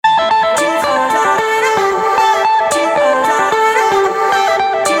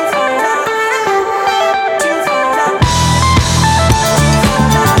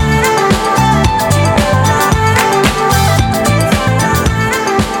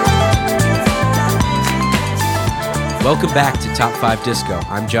Welcome back to Top 5 Disco.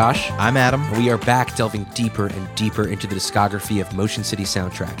 I'm Josh. I'm Adam. And we are back delving deeper and deeper into the discography of Motion City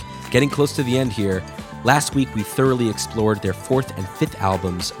Soundtrack. Getting close to the end here. Last week, we thoroughly explored their fourth and fifth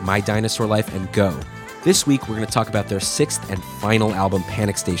albums, My Dinosaur Life and Go. This week, we're going to talk about their sixth and final album,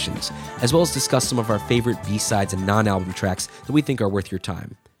 Panic Stations, as well as discuss some of our favorite B-sides and non-album tracks that we think are worth your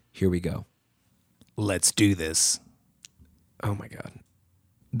time. Here we go. Let's do this. Oh my God.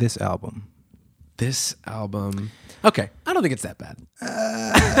 This album. Okay, I don't think it's that bad.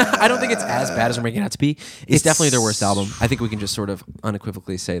 I don't think it's as bad as we're making it out to be. It's definitely their worst album. I think we can just sort of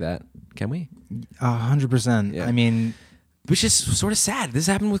unequivocally say that. Can we? 100%. Yeah. I mean, which is sort of sad. This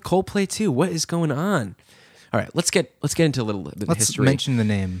happened with Coldplay too. What is going on? All right, let's get into a little bit of history. Let's mention the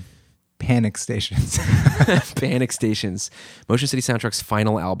name. Panic Stations. Panic Stations, Motion City Soundtrack's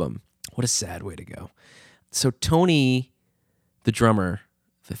final album. What a sad way to go. So Tony, the drummer,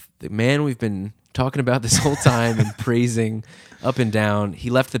 the man we've been talking about this whole time and praising up and down, he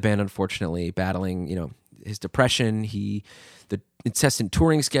left the band, unfortunately, battling, his depression. The incessant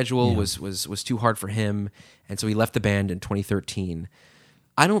touring schedule was too hard for him, and so he left the band in 2013.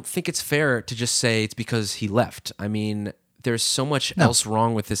 I don't think it's fair to just say it's because he left. I mean, there's so much else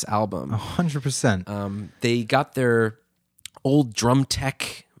wrong with this album. 100%. They got their old drum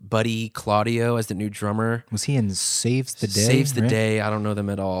tech buddy Claudio as the new drummer. Was he in Saves the Day? Saves the right? Day. I don't know them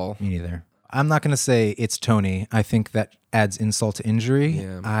at all. Me neither. I'm not going to say it's Tony. I think that adds insult to injury.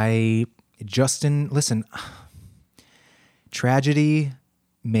 Yeah. Justin, listen, tragedy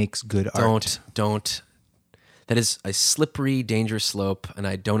makes good art. Don't. That is a slippery, dangerous slope, and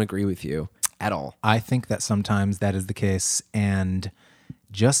I don't agree with you at all. I think that sometimes that is the case, and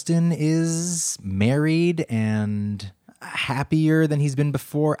Justin is married and happier than he's been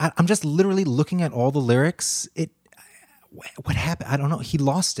before. I'm just literally looking at all the lyrics. What happened? I don't know. He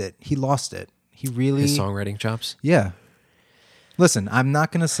lost it. He really... His songwriting chops? Yeah. Listen, I'm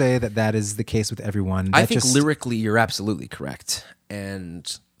not going to say that is the case with everyone. I think lyrically you're absolutely correct.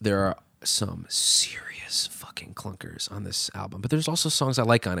 And there are some serious fucking clunkers on this album. But there's also songs I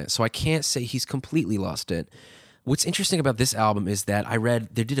like on it. So I can't say he's completely lost it. What's interesting about this album is that I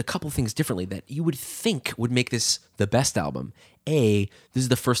read they did a couple things differently that you would think would make this the best album. This is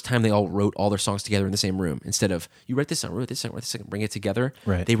the first time they all wrote all their songs together in the same room. Instead of, you write this song, write this song, bring it together.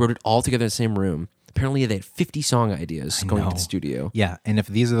 Right. They wrote it all together in the same room. Apparently they had 50 song ideas going into the studio. Yeah, and if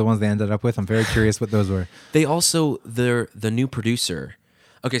these are the ones they ended up with, I'm very curious what those were. They also, the new producer.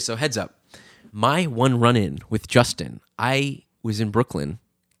 Okay, so heads up. My one run-in with Justin, I was in Brooklyn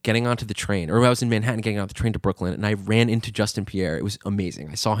getting onto the train, or I was in Manhattan getting on the train to Brooklyn, and I ran into Justin Pierre. It was amazing.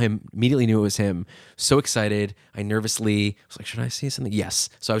 I saw him, immediately knew it was him. So excited. I nervously was like, should I say something? Yes.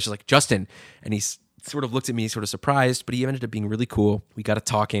 So I was just like, Justin. And he sort of looked at me, sort of surprised, but he ended up being really cool. We got to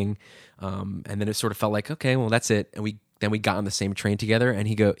talking, and then it sort of felt like, okay, well, that's it. And then we got on the same train together, and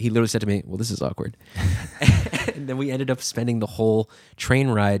he literally said to me, well, this is awkward. And then we ended up spending the whole train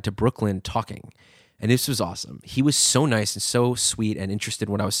ride to Brooklyn talking. And this was awesome. He was so nice and so sweet and interested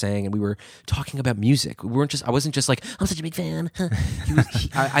in what I was saying, and we were talking about music. I wasn't just like, I'm such a big fan.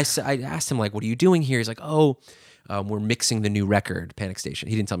 I asked him, like, what are you doing here? He's like, we're mixing the new record, Panic Station.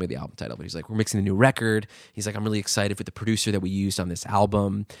 He didn't tell me the album title, but he's like, we're mixing the new record. He's like, I'm really excited for the producer that we used on this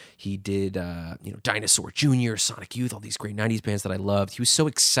album. He did, Dinosaur Jr., Sonic Youth, all these great 90s bands that I loved. He was so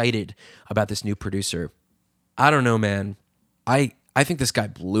excited about this new producer. I don't know, man. I think this guy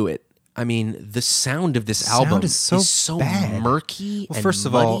blew it. I mean, the sound of this album is so bad. murky and first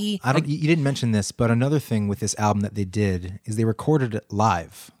of muddy. all, you didn't mention this, but another thing with this album that they did is they recorded it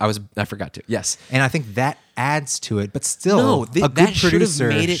live. I forgot to. Yes. And I think that adds to it, but still, a good that should have producer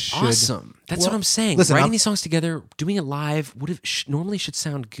made it awesome. That's what I'm saying. Listen, Writing these songs together, doing it live normally should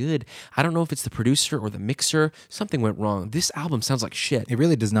sound good. I don't know if it's the producer or the mixer. Something went wrong. This album sounds like shit. It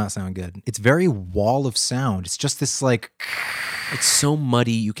really does not sound good. It's very wall of sound. It's just this like... It's so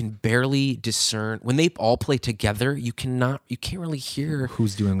muddy. You can barely discern. When they all play together, you can't really hear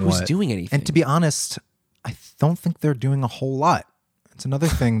who's doing anything. And to be honest, I don't think they're doing a whole lot. It's another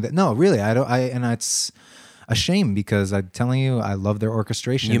thing that, no, really, and it's a shame because I'm telling you, I love their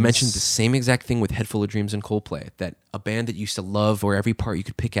orchestration. You mentioned the same exact thing with Head Full of Dreams and Coldplay, that a band that you used to love, where every part you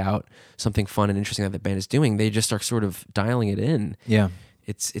could pick out something fun and interesting that the band is doing, they just are sort of dialing it in. Yeah.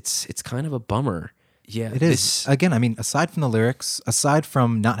 It's kind of a bummer. Yeah, it is. Again, I mean, aside from the lyrics, aside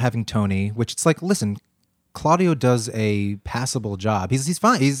from not having Tony, which it's like, listen, Claudio does a passable job. He's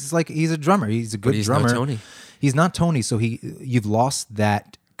fine. He's a drummer. He's a good drummer. Not Tony. He's not Tony. So you've lost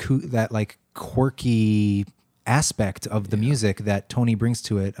that like quirky aspect of the music that Tony brings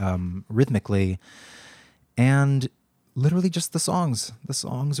to it rhythmically, and literally just the songs. The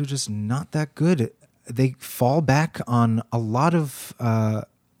songs are just not that good. they fall back on a lot of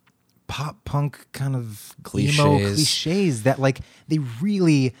pop punk kind of emo cliches that like they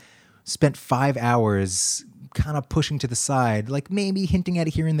really spent 5 hours kind of pushing to the side, like maybe hinting at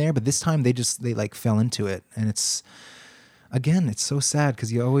it here and there, but this time they like fell into it, and it's so sad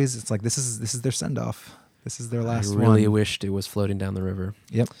because it's like this is their send off. This is their last one. I really wished it was Floating Down the River.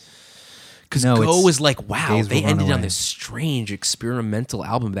 Yep. Because Go was like, wow, they ended away on this strange experimental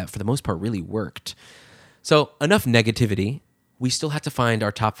album that for the most part really worked. So enough negativity. We still had to find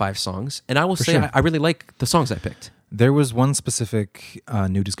our top 5 songs, and I will say I really like the songs I picked. There was one specific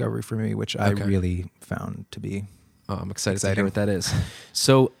new discovery for me, which I really found to be I'm excited to hear what that is.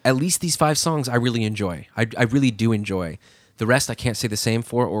 So at least these 5 songs I really enjoy. I really do enjoy. The rest I can't say the same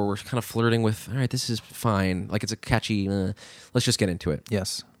for, or we're kind of flirting with, all right, this is fine. Like it's a catchy, let's just get into it.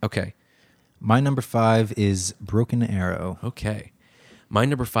 Yes. Okay. My number 5 is Broken Arrow. Okay. My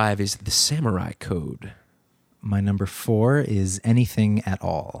number 5 is The Samurai Code. My number 4 is Anything at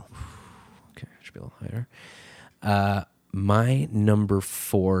All. Okay, should be a little higher. My number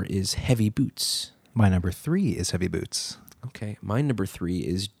 4 is Heavy Boots. My number 3 is Heavy Boots. Okay. My number 3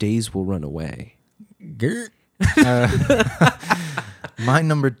 is Days Will Run Away. My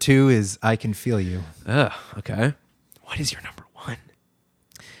number 2 is I Can Feel You. Okay. What is your number 1?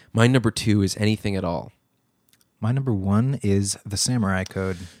 My number 2 is Anything at All. My number 1 is The Samurai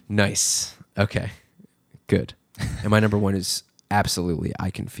Code. Nice. Okay. Good. And my number 1 is absolutely I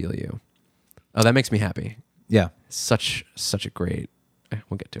Can Feel You. Oh, that makes me happy. Yeah. Such a great...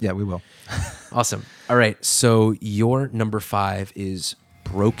 We'll get to it. Yeah, we will. Awesome. All right. So your number 5 is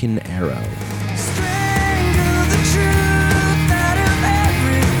Broken Arrow.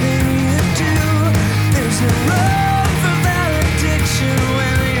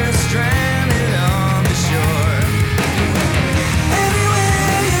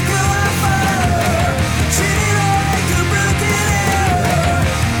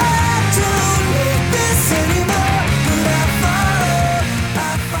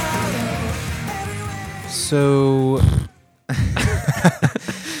 So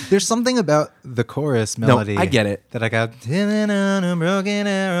there's something about the chorus melody. No, I get it. That I got on a broken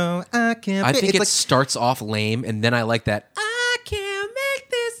arrow. I can't. I think it like, starts off lame, and then I like that. I can't make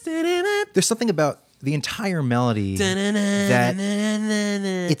this. There's something about the entire melody that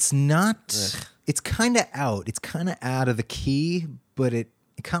it's not. It's kind of out. It's kind of out of the key, but it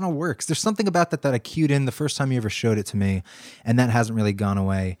kind of works. There's something about that I cued in the first time you ever showed it to me, and that hasn't really gone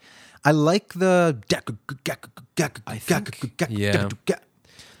away. I like the... Yeah.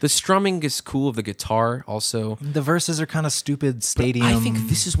 The strumming is cool of the guitar also. The verses are kind of stupid stadium. But I think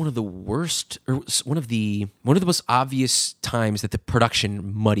this is one of the worst, or one of the most obvious times that the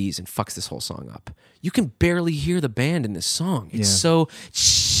production muddies and fucks this whole song up. You can barely hear the band in this song. It's so,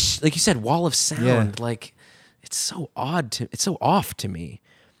 like you said, wall of sound. Yeah. Like, it's so it's so off to me.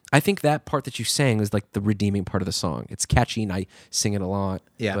 I think that part that you sang is like the redeeming part of the song. It's catchy and I sing it a lot.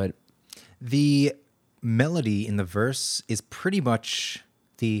 Yeah. But the melody in the verse is pretty much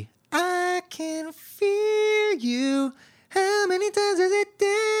the I can feel you. How many times has it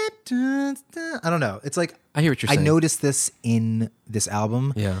did? I don't know. It's like I hear what you're saying. I noticed this in this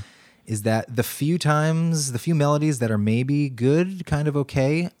album. Yeah. Is that the few melodies that are maybe good, kind of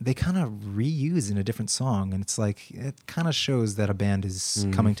okay, they kind of reuse in a different song. And it's like, it kind of shows that a band is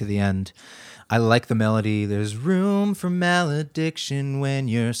coming to the end. I like the melody. There's room for malediction when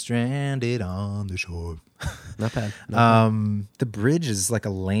you're stranded on the shore. Not bad. The bridge is like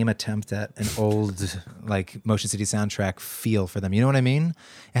a lame attempt at an old like Motion City soundtrack feel for them. You know what I mean?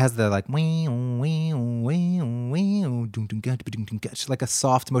 It has the like it's like a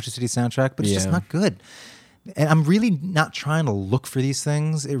soft Motion City soundtrack, but it's just not good. And I'm really not trying to look for these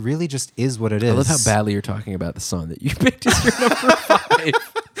things. It really just is what it is. I love how badly you're talking about the song that you picked as your number 5.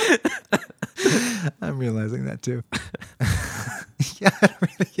 I'm realizing that too. Yeah, I don't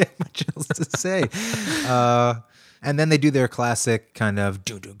really have much else to say. And then they do their classic kind of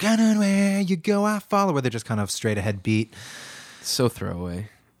where you go, I follow, where they're just kind of straight ahead beat. So throwaway.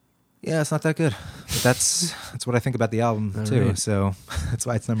 Yeah, it's not that good. But that's what I think about the album too. Right. So that's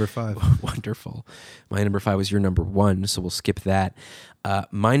why it's number 5. Wonderful. My number 5 was your number 1, so we'll skip that.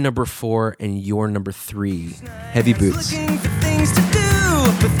 My number 4 and your number 3, Heavy Boots. Looking for things to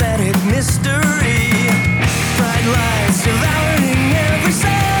do, pathetic mystery. Bright lights devouring every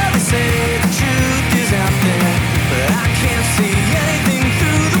cell. They say the truth is out there, but I can't see anything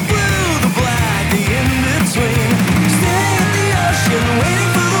through the blue, the black, the in-between. Staring at the ocean, waiting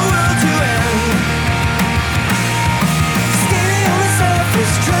for the world to end. Skating on the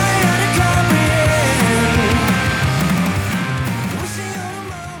surface, trying to comprehend. Wishing on a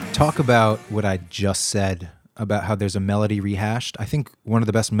moment. talk about what I just said about how there's a melody rehashed, I think one of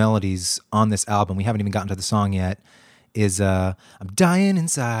the best melodies on this album, we haven't even gotten to the song yet, is I'm dying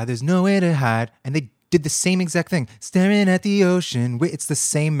inside, there's nowhere to hide. And they did the same exact thing. Staring at the ocean. Wait, it's the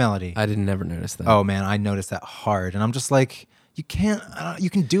same melody. I didn't never notice that. Oh man, I noticed that hard. And I'm just like, you can't,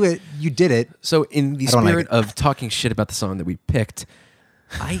 you can do it. You did it. So in the I don't like spirit it. of talking shit about the song that we picked,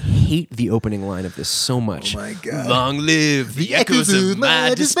 I hate the opening line of this so much. Oh my God. Long live the echoes of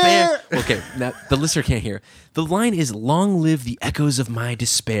my despair. Okay, now the listener can't hear. The line is long live the echoes of my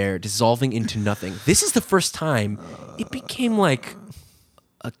despair, dissolving into nothing. This is the first time it became like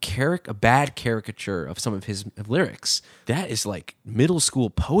a bad caricature of some of his lyrics. That is like middle school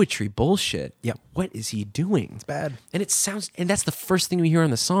poetry bullshit. Yep. What is he doing? It's bad. And and that's the first thing we hear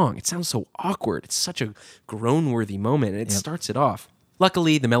on the song. It sounds so awkward. It's such a groan-worthy moment, and it starts it off.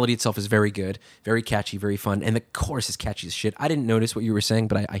 Luckily, the melody itself is very good, very catchy, very fun, and the chorus is catchy as shit. I didn't notice what you were saying,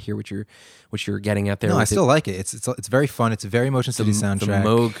 but I hear what you're getting at there. No, I with still like it. It's very fun. It's a very Motion City soundtrack. The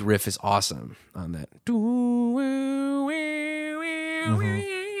Moog riff is awesome on that.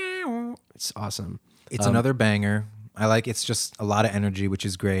 It's awesome. It's another banger. I like. It's just a lot of energy, which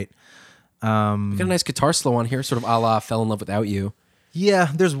is great. We got a nice guitar slow on here, sort of a la Fell in Love Without You. Yeah,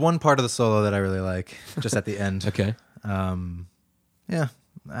 there's one part of the solo that I really like, just at the end. Okay. Yeah,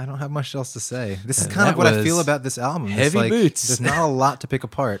 I don't have much else to say. This is kind of what I feel about this album. It's heavy like, boots. There's not a lot to pick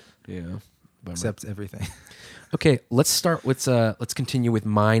apart, Yeah. Bummer. except everything. Okay, let's start with let's continue with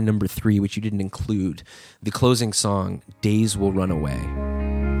my number 3, which you didn't include. The closing song, Days Will Run Away.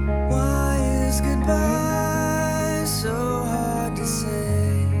 Why is goodbye so hard to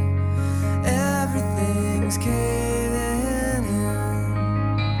say? Everything's caving in.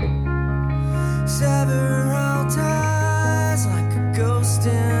 Sever all ties like a ghost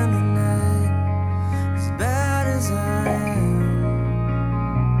in the night. As bad as I am,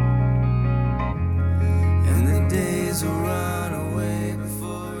 and the days will run away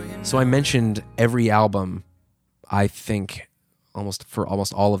before you know. So I mentioned every album, I think, for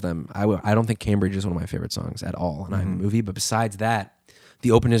almost all of them. I don't think Cambridge is one of my favorite songs at all, and I'm a movie. But besides that,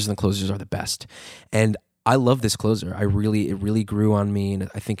 the openers and the closers are the best. And I love this closer. It really grew on me,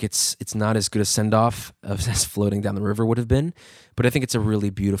 and I think it's not as good a send off as Floating Down the River would have been, but I think it's a really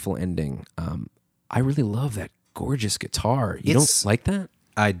beautiful ending. I really love that gorgeous guitar. You don't like that?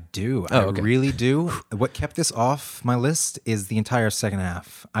 I do. Oh, okay. I really do. What kept this off my list is the entire second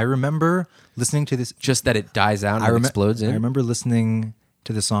half. I remember listening to this. Just that it dies out and explodes in. I remember listening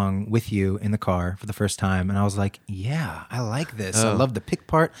to the song with you in the car for the first time, and I was like, yeah, I like this. I love the pick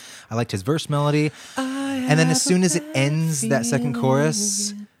part. I liked his verse melody. And then as soon as it ends, that second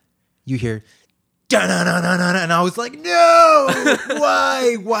chorus, you hear, da-na-na-na-na-na, and I was like, no!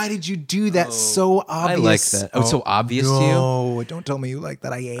 Why? Why did you do that? So obvious. I like that. Oh, so obvious to you? No, don't tell me you like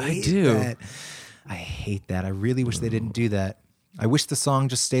that. I hate do. that. I hate that. I really wish they didn't do that. I wish the song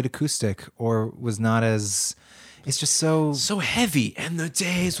just stayed acoustic or was not as... It's just so heavy, and the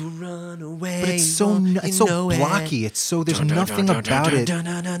days will run away. but it's so blocky. It's so there's nothing about it.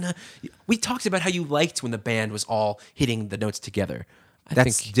 We talked about how you liked when the band was all hitting the notes together.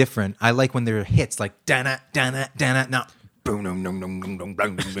 That's different. I like when there are hits like dana dana dana. No, boom boom boom boom boom boom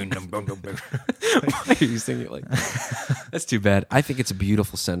boom boom boom boom boom. Why are you singing it like that? That's too bad. I think it's a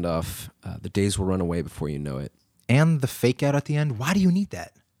beautiful send off. The days will run away before you know it. And the fake out at the end. Why do you need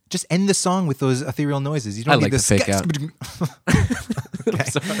that? Just end the song with those ethereal noises. You don't need like this the fake out. Okay.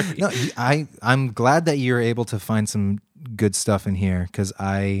 Sorry. No, I'm glad that you're able to find some good stuff in here because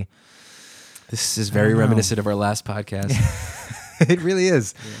This is very reminiscent of our last podcast. it really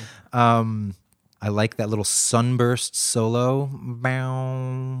is. Yeah. I like that little sunburst solo. Meow,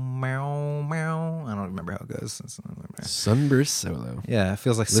 meow, meow. I don't remember how it goes. Sunburst solo. Yeah, it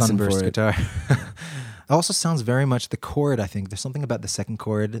feels like Listen sunburst for it. guitar. It also sounds very much the chord, I think. There's something about the second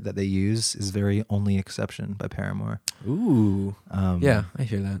chord that they use is very Only Exception by Paramore. Ooh. Yeah, I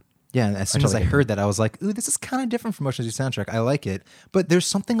hear that. Yeah, and as soon as I heard that, I was like, ooh, this is kind of different from Motion City Soundtrack. I like it. But there's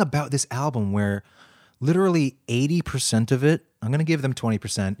something about this album where literally 80% of it, I'm going to give them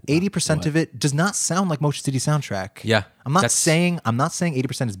 20%. 80% of it does not sound like Motion City Soundtrack. Yeah. I'm not saying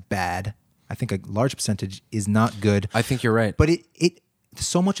 80% is bad. I think a large percentage is not good. I think you're right. But it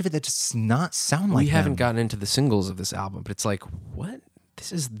so much of it that does not sound like we haven't them. gotten into the singles of this album, but it's like, what?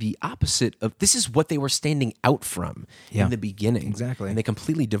 This is the opposite of... This is what they were standing out from in the beginning. Exactly. And they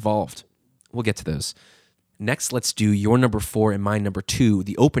completely devolved. We'll get to those. Next, let's do your number 4 and my number 2,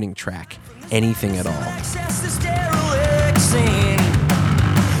 the opening track, Anything at All. Access the derelict scene.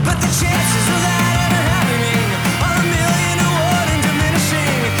 But the chances of that ever happening are a million to one and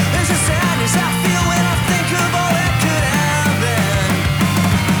diminishing. There's a sadness I feel when I think of all that could have been.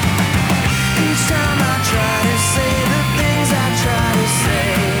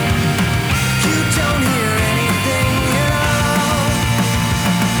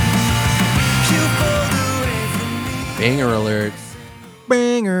 Banger alert.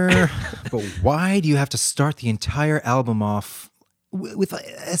 Banger. But why do you have to start the entire album off with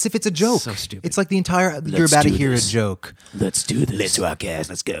as if it's a joke? So stupid. It's like the entire you're about to do hear this. a joke. Let's do this. Let's rock ass.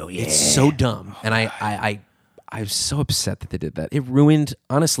 Let's go. Yeah. It's so dumb. And I was so upset that they did that. It ruined,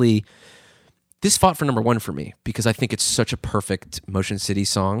 honestly, this fought for number one for me because I think it's such a perfect Motion City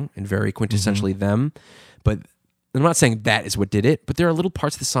song and very quintessentially them. But I'm not saying that is what did it, but there are little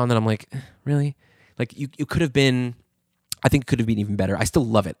parts of the song that I'm like, really? Like you could have been, I think it could have been even better. I still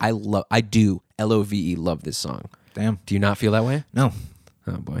love it. I do, LOVE, love this song. Damn. Do you not feel that way? No.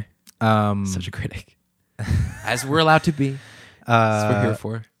 Oh boy. Such a critic. As we're allowed to be. That's what we're here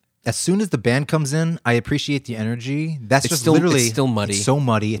for. As soon as the band comes in, I appreciate the energy. That's It's just still- literally it's still muddy. It's so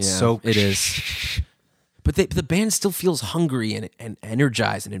muddy. It's Yeah, so it is. But the band still feels hungry and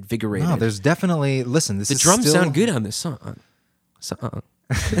energized and invigorated. No, there's definitely listen. This the is drums still, sound good on this song.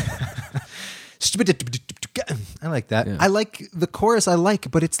 I like that. Yeah. I like the chorus.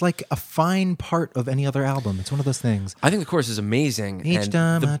 But it's like a fine part of any other album. It's one of those things. I think the chorus is amazing. Each and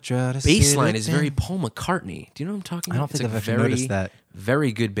time the I try to bass sit line it is very down. Paul McCartney. Do you know what I'm talking about? I don't think It's I've like actually noticed that.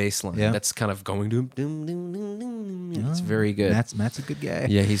 Very good bass line. Yeah. That's kind of going doom, doom, doom, doom, doom. It's very good. Matt's a good guy.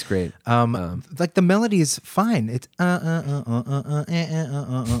 Yeah, he's great. Like the melody is fine. It's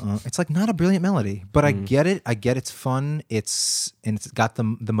it's like not a brilliant melody, but I get it. I get it's fun. It's got the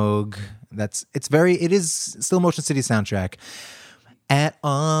Moog. It is still Motion City soundtrack. At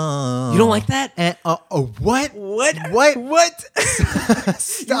all. You don't like that? What? What? What? You were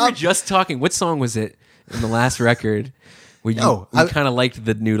Stop. just talking. What song was it in the last record where you, No, you I- kind of liked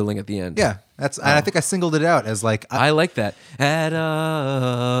the noodling at the end? Yeah, and I think I singled it out as like I like that. At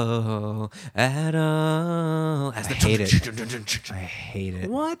all. As the hate it. I hate it.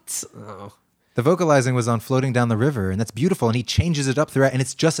 What? Oh. The vocalizing was on "Floating Down the River," and that's beautiful. And he changes it up throughout, and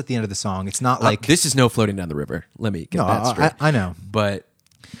it's just at the end of the song. It's not like This is no floating down the river. Let me get No, that straight. I know. But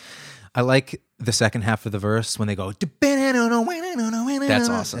I like the second half of the verse when they go. that's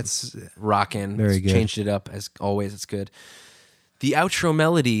awesome. It's rocking. Very good. Changed it up as always. It's good. The outro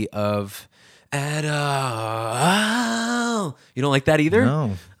melody of at all. You don't like that either?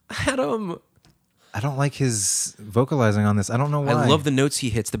 no. Adam. I don't like his vocalizing on this. I don't know why. I love the notes he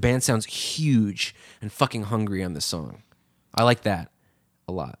hits. The band sounds huge and fucking hungry on this song. I like that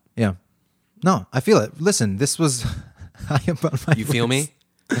a lot. Yeah. No, I feel it. Listen, this was high up on my You feel list.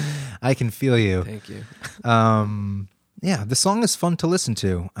 me? I can feel you. Thank you. Yeah, the song is fun to listen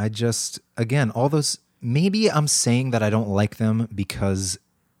to. I just, again, all those, maybe I'm saying that I don't like them because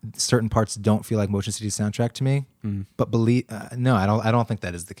certain parts don't feel like Motion City's soundtrack to me. But no, I don't think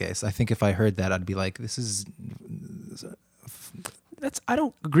that is the case. I think if I heard that, I'd be like, this is, I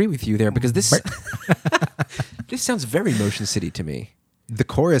don't agree with you there because this this sounds very Motion City to me. the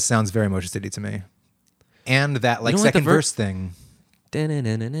chorus sounds very Motion City to me. And that like don't like the second ver- verse thing.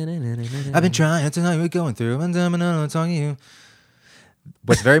 I've I've been trying to know you're going through and I'm talking to you.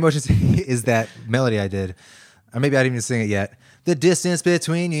 What's very Motion City is that melody I did. Or maybe I didn't even sing it yet. The distance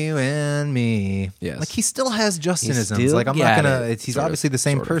between you and me. Yes. Like he still has Justinisms. still Like I'm got not gonna. it, He's sort of, obviously the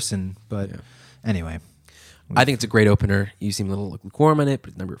same sort of. person, but anyway, I think it's a great opener. You seem a little lukewarm on it, but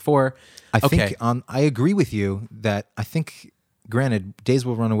it's number 4. I okay. think I agree with you that I think. Granted, Days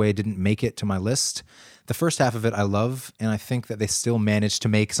Will Run Away didn't make it to my list. The first half of it I love, and I think that they still managed to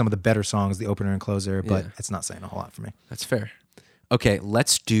make some of the better songs, the opener and closer. But Yeah. it's not saying a whole lot for me. That's fair. Okay,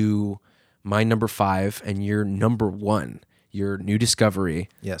 let's do my number 5 and your number 1, your new discovery,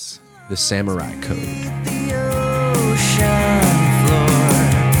 Yes. The Samurai Code. The ocean floor,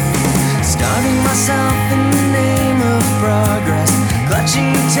 starving myself in the name of progress,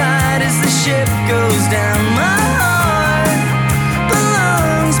 clutching tight as the ship goes down. My heart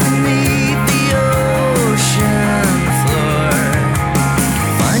belongs beneath the ocean floor,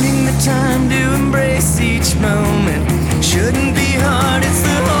 finding the time to embrace each moment shouldn't be hard. It's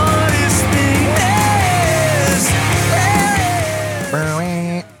the hardest thing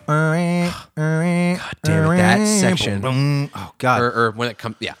God damn it, that section. Oh God. Or when it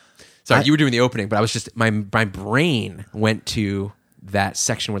comes, yeah. Sorry, you were doing the opening, but I was just, my brain went to that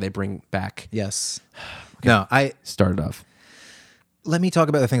section where they bring back, Yes. No, started off. let me talk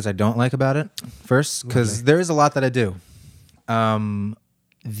about the things I don't like about it first, because there is a lot that I do.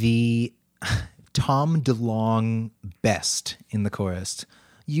 The Tom DeLonge best in the chorus.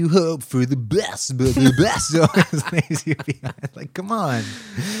 You hope for the best, but the best always leaves you behind. Like, come on.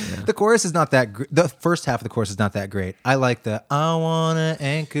 The chorus is not that great. The first half of the chorus is not that great. I like the I wanna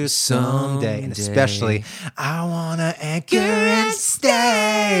anchor someday, and especially I wanna anchor and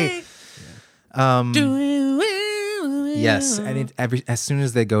stay. Yes, and as soon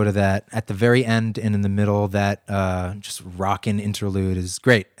as they go to that, at the very end and in the middle, that just rockin' interlude is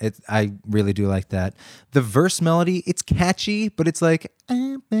great. I really do like that. The verse melody, it's catchy, but it's like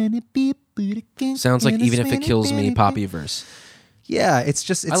Sounds like Even If It Kills Me poppy verse. Yeah,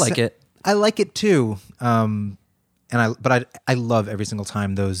 it's I like it. I like it too. But I love every single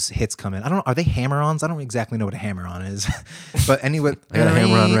time those hits come in. I don't know, are they hammer-ons? I don't exactly know what a hammer-on is. But anyway, I got a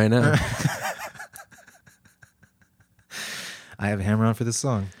hammer-on right now. I have a hammer-on for this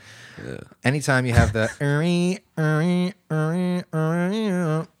song. Yeah. Anytime you have the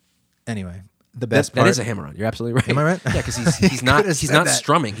anyway, the best part. That is a hammer-on. You're absolutely right. Am I right? Yeah, because he's not that.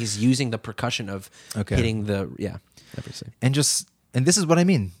 strumming. He's using the percussion of hitting the everything. And this is what I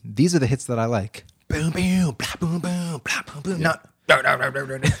mean. These are the hits that I like. Boom, boom, blah, boom, boom, blah, boom, boom. Yeah. No.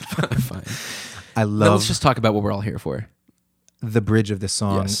 Fine. I love. Now let's just talk about what we're all here for. The bridge of this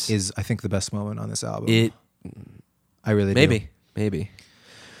song is, I think, the best moment on this album. I really do. Maybe.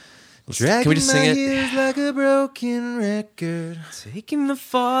 Dragging Can we just sing my it? heels like a broken record, Taking the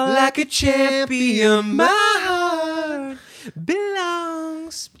fall like a champion, my heart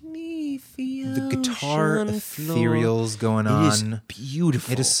belongs beneath the guitar ethereals going on. It is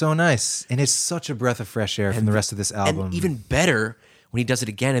beautiful. It is so nice, and it's such a breath of fresh air from the rest of this album. And even better when he does it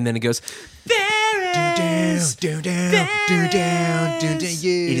again, and then it goes, there is, do down. it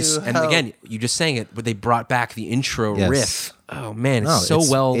is, and again, you just sang it, but they brought back the intro riff. Oh man, it's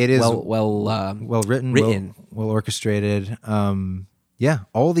well written, well orchestrated.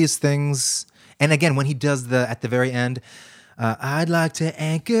 All these things, and again, when he does at the very end, I'd like to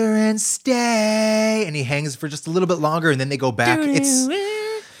anchor and stay, and he hangs for just a little bit longer, and then they go back. It's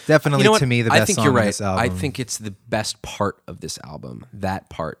definitely to me the best song on this album. I think it's the best part of this album. That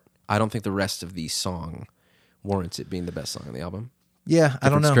part. I don't think the rest of the song warrants it being the best song on the album. Yeah, I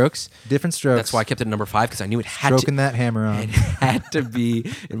don't know. Different strokes. That's why I kept it at number 5, because I knew it had Stroking that hammer on. It had to be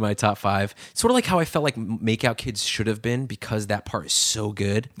in my top 5. Sort of like how I felt like Make Out Kids should have been, because that part is so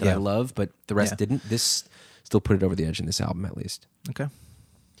good that I love, but the rest didn't. This still put it over the edge in this album, at least. Okay.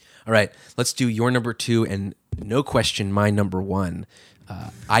 All right, let's do your number 2, and no question, my number 1.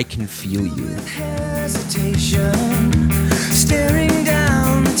 I Can Feel You. Hesitation, staring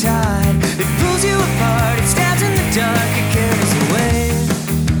down the tide. It pulls you apart, it stabs in the dark, it carries away.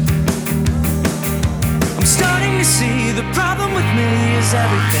 I'm starting to see the problem with me is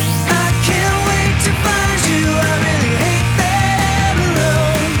everything. I can't wait to find you, I really hate that I'm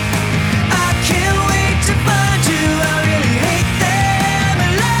alone. I can't wait to find you, I really hate that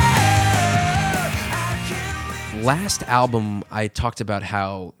I'm alone. Last album, I talked about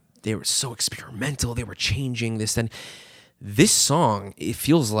how they were so experimental, they were changing this. Then this song, it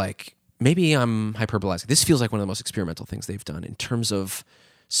feels like, maybe I'm hyperbolizing, this feels like one of the most experimental things they've done in terms of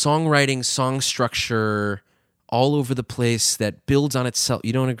songwriting, song structure, all over the place, that builds on itself.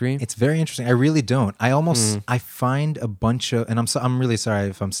 You don't agree? It's very interesting. I really don't. I find a bunch of, and I'm really sorry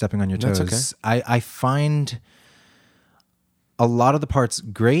if I'm stepping on your toes. That's okay. I find a lot of the parts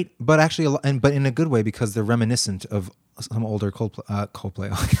great, but actually, but in a good way, because they're reminiscent of some older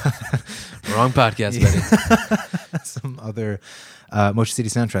Coldplay. Wrong podcast, buddy. Some other Motion City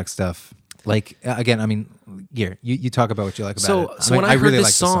soundtrack stuff. Like, again, I mean, here, you talk about what you like about it. So when I heard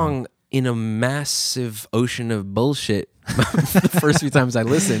this song in a massive ocean of bullshit, the first few times I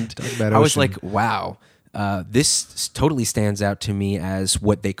listened, I was like, wow. This totally stands out to me as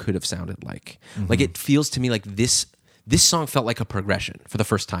what they could have sounded like. Mm-hmm. Like, it feels to me like this song felt like a progression for the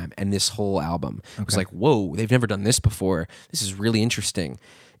first time, and this whole album was like, whoa, they've never done this before. This is really interesting.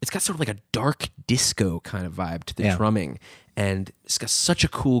 It's got sort of like a dark disco kind of vibe to the drumming, and it's got such a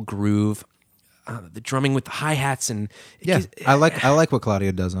cool groove. The drumming with the hi-hats, and I like what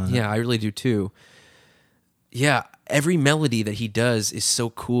Claudio does on it. Yeah, I really do too. Yeah, every melody that he does is so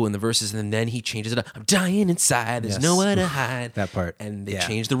cool in the verses, and then he changes it up. I'm dying inside, there's nowhere to hide. That part. And they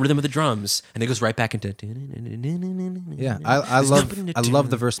change the rhythm of the drums, and it goes right back into... Yeah, I love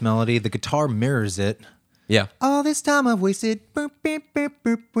the verse melody. The guitar mirrors it. Yeah. All this time I've wasted. I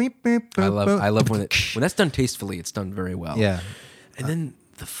love when that's done tastefully, it's done very well. Yeah. And then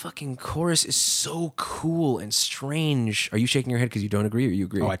the fucking chorus is so cool and strange. Are you shaking your head because you don't agree, or you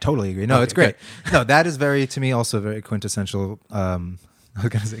agree? Oh, I totally agree. No, it's great. Okay. No, that is to me, also very quintessential. I was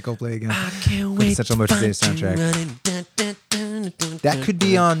going to say Coldplay again. I can't wait. Quintessential Motion City soundtrack. That could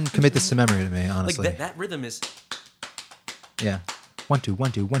be on Commit This to Memory to me, honestly. Like that rhythm is... Yeah. 1 2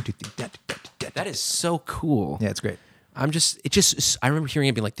 1 2 1 2 3. That is so cool. Yeah, it's great. I remember hearing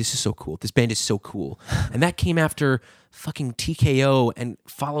it being like, this is so cool. This band is so cool. And that came after fucking TKO and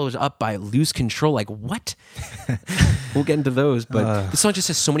followed up by Lose Control. Like, what? We'll get into those. But the song just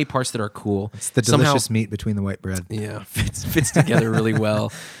has so many parts that are cool. It's the delicious meat between the white bread. Yeah, fits together really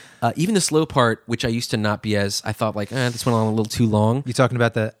well. Even the slow part, which I used to not be as, I thought like, this went on a little too long. You talking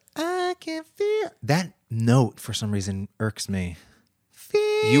about the I can feel that note for some reason irks me.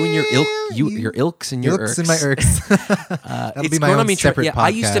 You and your your ilks and your Ilks irks. and my irks. That'll be my own separate podcast. I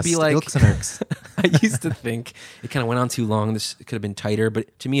used to be like, Ilks and irks. I used to think it kind of went on too long. This could have been tighter,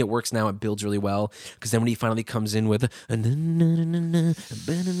 but to me it works now. It builds really well because then when he finally comes in with we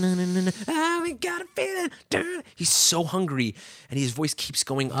got a feeling, he's so hungry and his voice keeps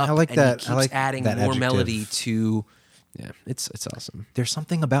going up. I like and that. He I keeps like adding that more adjective. melody to. Yeah, it's awesome. There's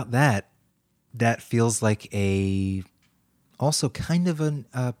something about that feels like also kind of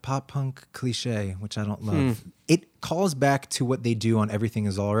a pop punk cliche, which I don't love. It calls back to what they do on Everything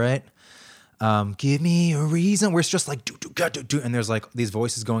Is All Right. Give me a reason, where it's just like do, and there's like these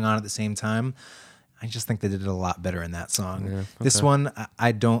voices going on at the same time. I just think they did it a lot better in that song. Yeah, This okay. one,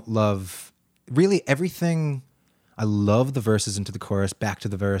 I don't love really everything. I love the verses into the chorus, back to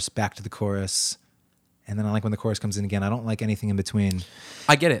the verse, back to the chorus. And then I like when the chorus comes in again. I don't like anything in between.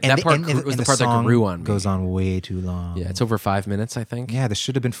 I get it. That part was the part that grew on me. Goes on way too long. Yeah, it's over 5 minutes, I think. Yeah, this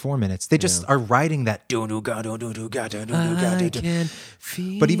should have been 4 minutes. They just are writing that do do ga do do do ga do do do ga do do.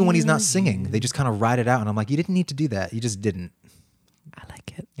 But even when he's not singing, they just kind of write it out, and I'm like, you didn't need to do that. You just didn't. I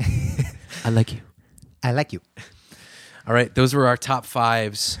like it. I like you. I like you. All right, those were our top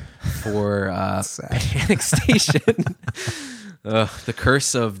 5s for Panic Station. The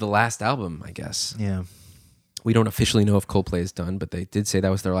curse of the last album, I guess. Yeah. We don't officially know if Coldplay is done, but they did say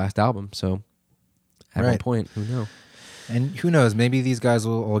that was their last album. So at one Right. point, who knows? And who knows? Maybe these guys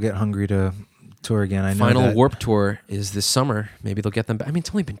will all get hungry to tour again. I know Final that. Warp Tour is this summer. Maybe they'll get them back. I mean,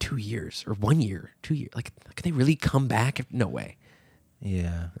 it's only been 2 years or 1 year, 2 years. Like, can they really come back? No way.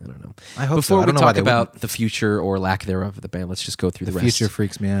 Yeah. I don't know. I hope so. Before I we don't know why talk they about wouldn't. the future or lack thereof of the band, let's just go through the rest. Future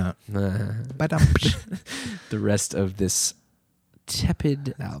freaks me out. The rest of this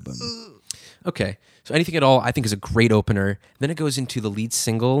tepid album. Okay, so Anything at All, I think, is a great opener. Then it goes into the lead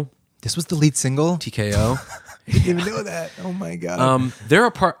single, This was the lead single? TKO. I didn't even know that. Oh my God.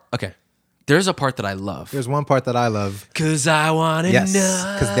 There's a part that I love. There's one part that I love. Cause I want to Yes.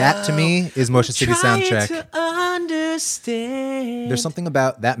 know. Because that to me is Motion City soundtrack. To understand. There's something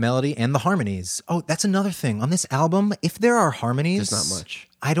about that melody and the harmonies. Oh, that's another thing. On this album, if there are harmonies, There's not much.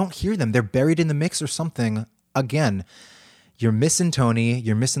 I don't hear them. They're buried in the mix or something. Again, you're missing Tony,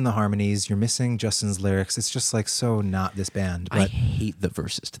 you're missing the harmonies, you're missing Justin's lyrics. It's just like so not this band. I But hate the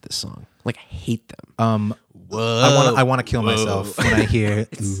verses to this song. Like, I hate them. I want to kill myself when I hear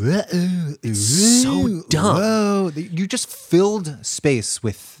it's so dumb. Whoa. You just filled space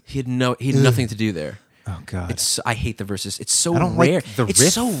with He had nothing to do there. oh God. I hate the verses. It's so I don't rare. like the it's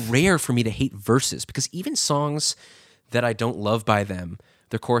riff. so rare for me to hate verses because even songs that I don't love by them,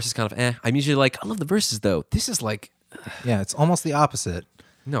 their chorus is kind of I'm usually like, I love the verses though. This is like, Yeah, it's almost the opposite.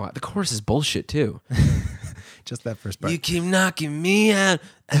 no, the chorus is bullshit too. Just that first part. You keep knocking me out.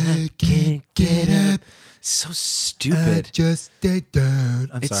 I can't get up. So stupid. Just stay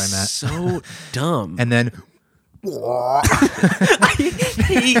down. I'm It's sorry, Matt. so dumb. And then I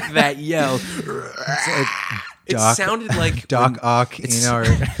hate that yell. It Doc- sounded like Doc when- Ock in our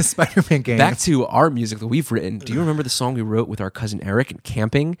Spider-Man game. Back to our music that we've written. Do you remember the song we wrote with our cousin Eric in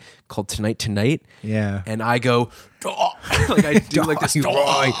camping called Tonight Tonight? Yeah. And I go, "Daw." Like I do like this.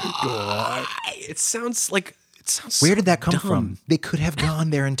 Die, "Daw." It sounds Where did that come dumb. from? They could have gone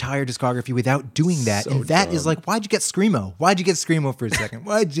their entire discography without doing that. So and that is dumb. like, why'd you get Screamo? Why'd you get Screamo for a second?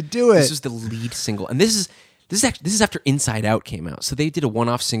 Why'd you do it? This was the lead single, and this is after Inside Out came out. So they did a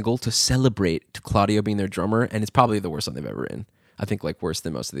one-off single to celebrate to Claudio being their drummer, and it's probably the worst song they've ever written. I think like worse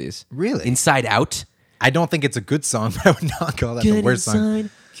than most of these. Really? Inside Out. I don't think it's a good song, but I would not call that the worst song.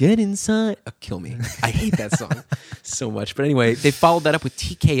 Get inside. Kill me. I hate that song so much. But anyway, they followed that up with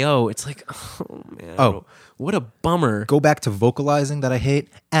TKO. It's like, oh man. Oh. What a bummer. Go back to vocalizing that I hate.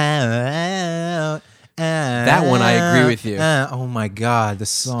 That one I agree with you. Oh my God, the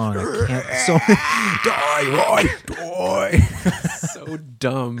song. I can't. So die. So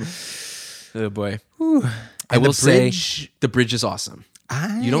dumb. Oh boy. I And will the say bridge- the bridge is awesome.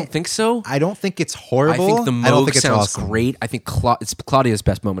 You don't think so? I don't think it's I horrible. think the I don't Moog think it's sounds awesome. great. I think it's Claudia's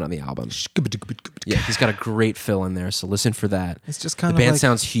best moment on the album. Yeah, he's got a great fill in there, so listen for that. It's just The kind of band like,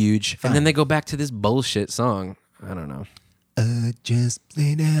 sounds huge, fine. and then they go back to this bullshit song. I don't know. Just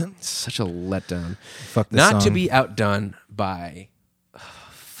play down. It's such a letdown. Fuck this Not to song. be outdone by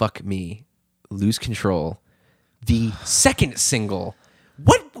Fuck Me, Lose Control, the second single.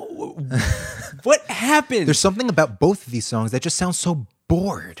 What happened? There's something about both of these songs that just sounds so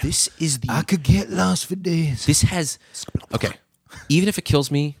bored. This is the I could get lost for days. This has okay. Even if it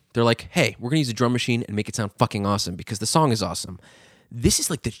kills me, they're like, hey, we're gonna use a drum machine and make it sound fucking awesome because the song is awesome. This is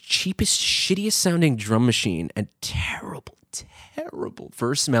like the cheapest, shittiest sounding drum machine and terrible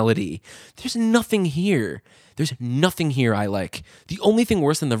verse melody. There's nothing here. There's nothing here I like. The only thing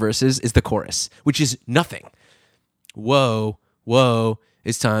worse than the verses is the chorus, which is nothing. Whoa,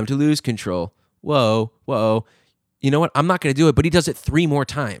 it's time to lose control. Whoa. You know what? I'm not going to do it, but he does it 3 more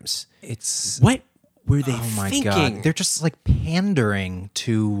times. What were they Oh my thinking? God. They're just like pandering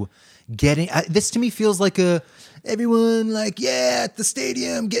to getting. This to me feels like everyone like, yeah, at the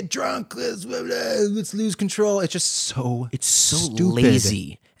stadium, get drunk, let's lose control. It's just so stupid.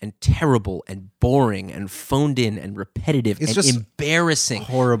 Lazy and terrible and boring and phoned in and repetitive It's and just embarrassing.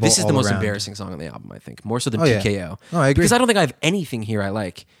 horrible This is the all most around. embarrassing song on the album, I think, more so than Oh, yeah. TKO. Oh, I agree. Because I don't think I have anything here I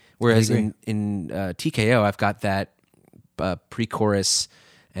like. Whereas I agree. in TKO, I've got that pre-chorus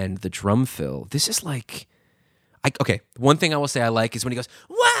and the drum fill. This is like, okay. One thing I will say I like is when he goes,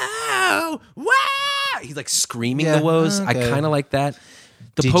 wow. He's like screaming Yeah, the woes. I okay. kind of like that.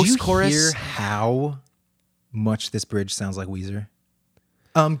 The Did post-chorus. you hear how much this bridge sounds like Weezer?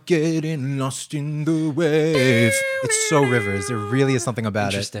 I'm getting lost in the wave. It's so Rivers. There really is something about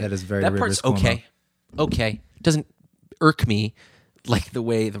it Interesting. that is very that Rivers. part's okay. Doesn't irk me like the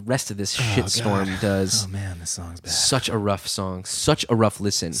way the rest of this shitstorm does. Oh man, this song's bad. Such a rough song. Such a rough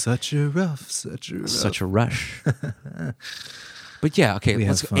listen. Such a rush. Such a rush. But yeah, okay. We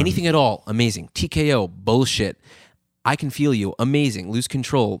Let's have go. fun. Anything at all, amazing. TKO, bullshit. I Can Feel You, amazing. Lose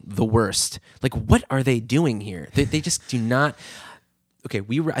Control, the worst. Like, what are they doing here? They just do not. Okay,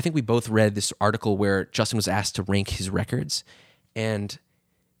 I think we both read this article where Justin was asked to rank his records, and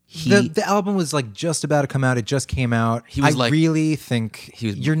The album was like just about to come out. It just came out. He was I like- really think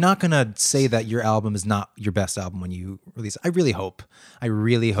was- you're not gonna say that your album is not your best album when you release it. I really hope.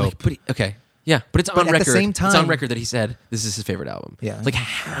 But okay, yeah, but it's on But at the record. same It's on time- record that he said this is his favorite album. Yeah. like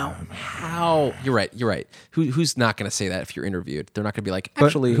how? You're right. Who's not going to say that if you're interviewed? They're not going to be like, But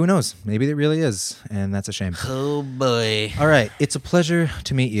actually, who knows? Maybe it really is, and that's a shame. oh boy. All right, it's a pleasure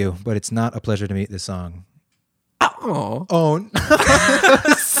to meet you, but it's not a pleasure to meet this song. Oh, Oh,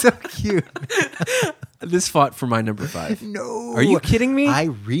 so cute. this fought for my number 5. No, Are you kidding me? I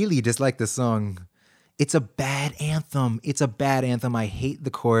really dislike this song. It's a bad anthem. I hate the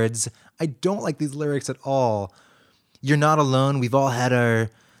chords. I don't like these lyrics at all. You're not alone. We've all had our.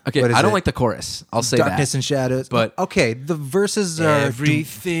 Okay, what is I don't it? like the chorus. I'll say Darkness that. and shadows. But- okay, the verses are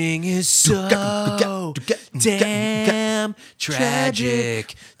Everything is so damn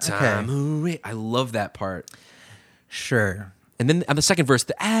tragic. Time. I love that part. sure. And then on the second verse,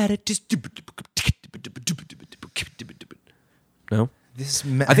 the no.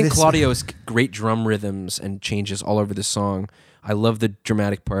 I think Claudio's great drum rhythms and changes all over the song. I love the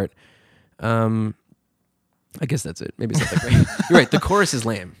dramatic part. I guess that's it. Maybe it's not that great. You're right. The chorus is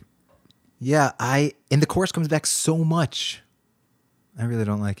lame. Yeah, and the chorus comes back so much. I really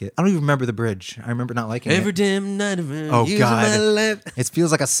don't like it. I don't even remember the bridge. I remember not liking Every it. damn night of Oh using God, my life. it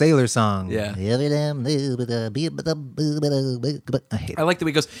feels like a sailor song. Yeah. Every damn I hate I it. like the way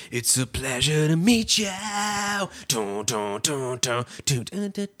he goes, it's a pleasure to meet you. Dun, dun, dun, dun, dun, dun,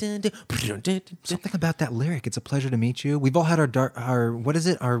 dun, dun, dun, dun. Something about that lyric. It's a pleasure to meet you. We've all had our what is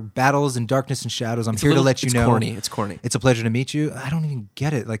it? Our battles in darkness and shadows. I'm a here little- to let you it's know. corny. It's corny. It's a pleasure to meet you. I don't even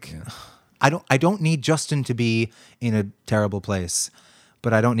get it. Like, I don't need Justin to be in a terrible place,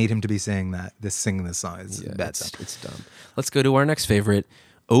 but I don't need him to be singing this song. It's bad it's, stuff. it's dumb. Let's go to our next favorite,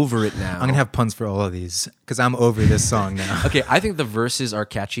 Over It Now. I'm gonna have puns for all of these because I'm over this song now. Okay, I think the verses are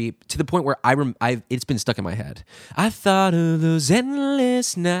catchy to the point where it's been stuck in my head. I thought of those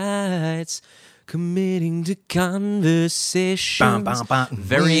endless nights committing to conversations. Bum, bum, bum.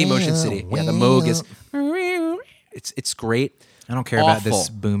 Very Emotion City. Yeah, the Moog is. It's great. I don't care about this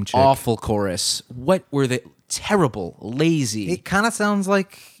boom chick. Awful chorus. What were they? Terrible, lazy. It kind of sounds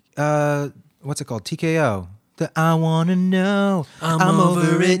like what's it called? TKO. The I wanna know. I'm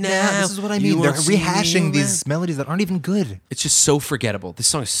over it now. This is what I You mean. They're won't see me rehashing these melodies that aren't even good. It's just so forgettable. This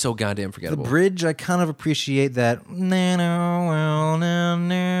song is so goddamn The forgettable. bridge, I kind of appreciate that.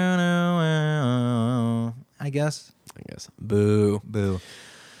 I guess. Boo. Boo.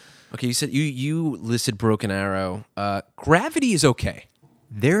 Okay, you said you listed Broken Arrow. Gravity is okay.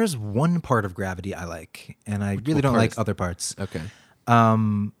 There's one part of Gravity I like, and I really don't part like is- other parts. Okay.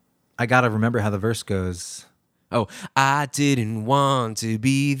 I gotta remember how the verse goes. Oh, I didn't want to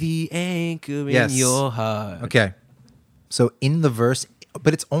be the anchor Yes. in your heart. Okay. So in the verse,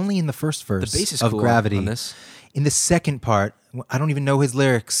 but it's only in the first verse The bass is of cool Gravity. on this. In the second part, I don't even know his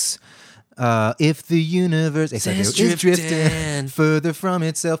lyrics. If the universe is drifting further from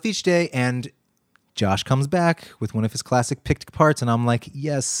itself each day, and Josh comes back with one of his classic picked parts, and I'm like,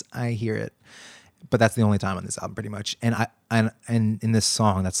 yes, I hear it. But that's the only time on this album, pretty much. And and in this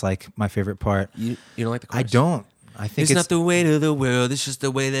song, that's like my favorite part. You don't like the chorus? I don't. I think It's not the way to the world. It's just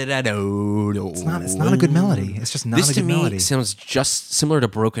the way that I know. It's not a good melody. It's just not This a to good me melody. sounds just similar to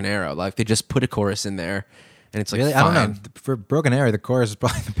Broken Arrow. Like they just put a chorus in there, and it's like Really, fine. I don't know. For Broken Arrow, the chorus is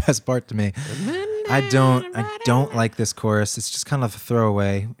probably the best part to me. I don't like this chorus. It's just kind of a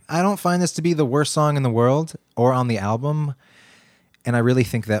throwaway. I don't find this to be the worst song in the world or on the album, and I really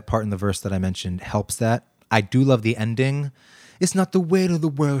think that part in the verse that I mentioned helps that. I do love the ending. It's not the way to the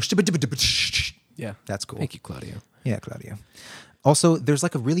world. Yeah, That's cool. Thank you, Claudio. Yeah, Claudio. Also, there's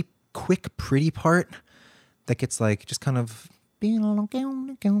like a really quick, pretty part that gets like just kind of and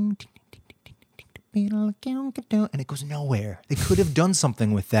it goes nowhere. They could have done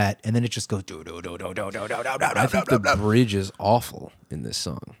something with that, and then it just goes do do do do do do do do do. I think the bridge is awful in this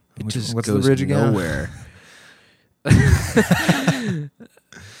song. It just what's the goes bridge again? nowhere.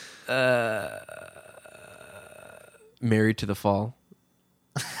 Married to the Fall.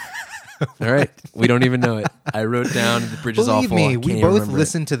 All right, we don't even know it. I wrote down the bridge is Believe awful. I me, can't we even both remember it.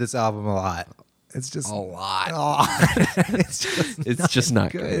 listen to this album a lot. It's just a lot. it's It's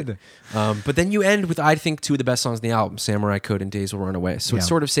not good. But then you end with, I think, two of the best songs in the album, Samurai Code and Days Will Run Away. So it Yeah.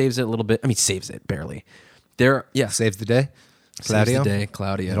 sort of saves it a little bit. I mean, saves it barely. Saves the day. Claudio. Saves the day,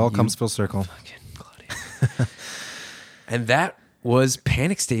 Claudio. It all You comes full circle. fucking Claudio. And that was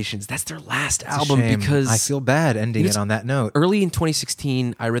Panic Stations. That's their last It's a album shame. because I feel bad ending It's it on that note. early in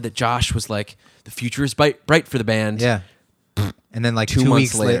 2016, I read that Josh was like, the future is bright for the band. Yeah. And then like 2 2 months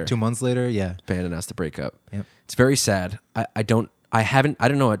weeks later. later, 2 months later, yeah. Band announced the breakup. Yep. It's very sad. I don't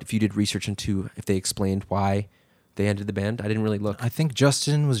know if you did research into if they explained why they ended the band. I didn't really look. I think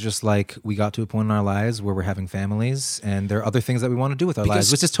Justin was just like, we got to a point in our lives where we're having families and there are other things that we want to do with our Because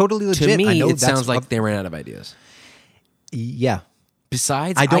lives, which is totally legit. To me, I know it that's sounds like they ran out of ideas. yeah.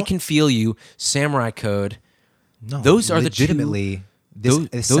 Besides, I I, don't- Can Feel You, Samurai Code. No, Those are legitimately, the two.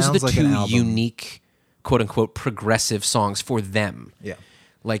 this Those are sounds the like an two album. unique, quote unquote, progressive songs for them. Yeah.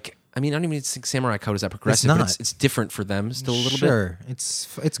 Like, I mean, I don't even think Samurai Code is that progressive, but not. it's different for them still a little bit. Sure,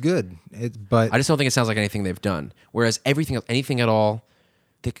 it's good, but I just don't think it sounds like anything they've done. Whereas anything at all,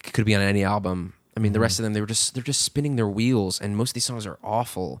 they could be on any album. I mean, the rest of them, they're just spinning their wheels, and most of these songs are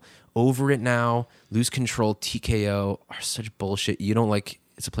awful. Over It Now, Lose Control, TKO are such bullshit. You don't like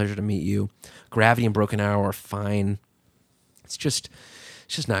It's a Pleasure to Meet You. Gravity and Broken Arrow are fine. It's just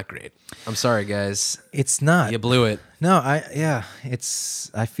not great. I'm sorry, guys. it's not. You blew it. No,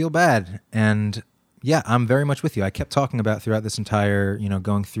 I feel bad, and yeah, I'm very much with you. I kept talking about throughout this entire,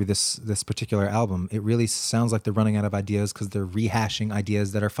 going through this particular album. It really sounds like they're running out of ideas because they're rehashing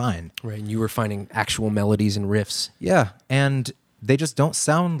ideas that are fine. Right, and you were finding actual melodies and riffs. Yeah, and they just don't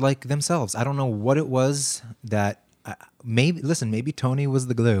sound like themselves. I don't know what it was that maybe Tony was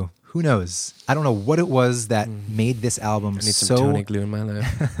the glue. Who knows? I don't know what it was that made this album I need some Tony glue in my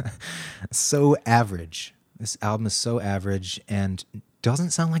life. so average. This album is so average and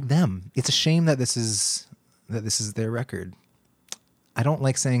doesn't sound like them. It's a shame that this is their record. I don't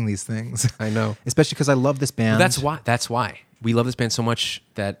like saying these things. I know. Especially because I love this band. Well, that's why we love this band so much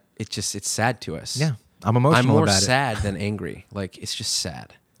that it's sad to us. Yeah. I'm emotional I'm more about it. sad than angry. Like, it's just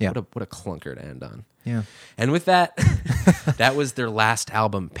sad. Yeah. What a clunker to end on. Yeah. And with that, that was their last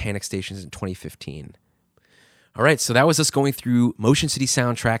album, Panic Stations, in 2015. All right, so that was us going through Motion City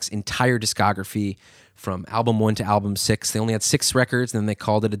Soundtrack's entire discography from album 1 to album 6. They only had 6 records, and then they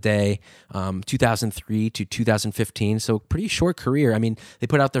called it a day, 2003 to 2015. So pretty short career. I mean, they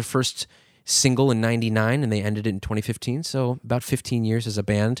put out their first single in 99, and they ended it in 2015. So about 15 years as a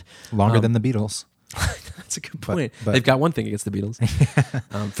band. Longer than the Beatles. That's a good point. but- They've got one thing against the Beatles.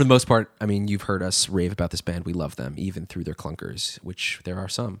 For the most part, I mean, you've heard us rave about this band. We love them, even through their clunkers, which there are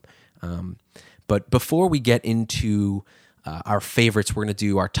some. But before we get into our favorites, we're going to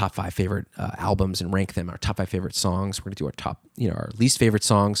do our top 5 favorite albums and rank them. Our top 5 favorite songs. We're going to do our top, our least favorite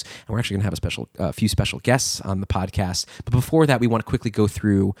songs, and we're actually going to have a few special guests on the podcast. But before that, we want to quickly go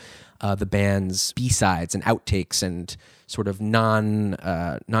through the band's B-sides and outtakes and sort of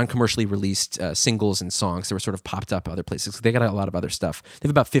non-commercially released singles and songs that were sort of popped up other places. They got a lot of other stuff. They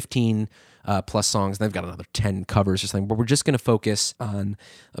have about 15 plus songs, and they've got another 10 covers or something. But we're just going to focus on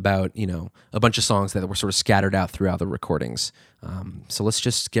about a bunch of songs that were sort of scattered out throughout the recordings. So let's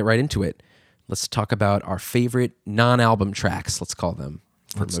just get right into it. Let's talk about our favorite non-album tracks, let's call them,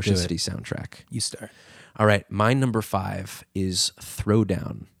 for Let's Motion do it. City Soundtrack. You start. All right, my number 5 is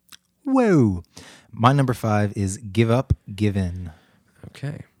Throwdown. Whoa. My number 5 is Give Up, Give In.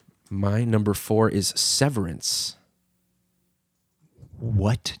 Okay. My number 4 is Severance.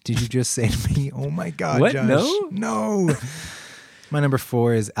 What did you just say to me? Oh my God, What? Josh. No? No. My number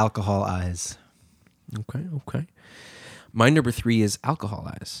 4 is Alcohol Eyes. Okay. My number 3 is Alcohol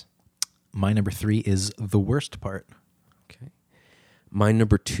Eyes. My number 3 is The Worst Part. Okay. My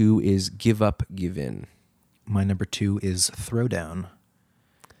number 2 is Give Up, Give In. My number 2 is Throwdown.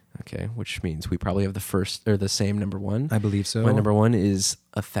 Okay, which means we probably have the first or the same number 1. I believe so. My number 1 is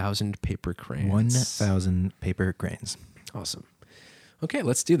 1,000 Paper Cranes. 1,000 Paper Cranes. Awesome. Okay,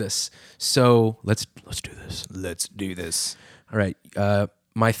 let's do this. So let's do this. Let's do this. All right.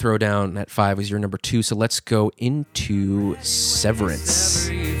 My throwdown at 5 was your number 2. So let's go into Severance.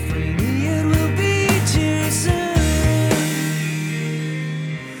 It will be too soon.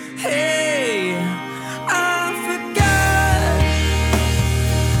 Hey, I forgot.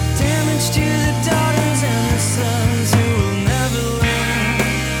 Damage to the daughters and the sons who will never learn.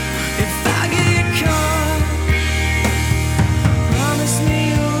 If I get caught, promise me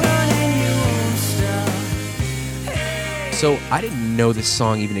you'll run and you won't stop. Hey. So I didn't know this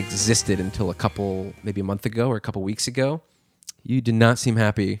song even existed until maybe a month ago or a couple weeks ago. You did not seem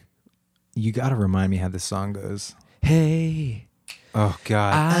happy. You got to remind me how this song goes. Hey, Oh,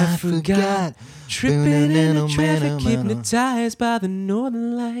 God. I forgot. Tripping in the traffic, hypnotized by the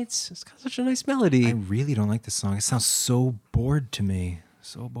northern lights. It's got such a nice melody. I really don't like this song. It sounds so bored to me.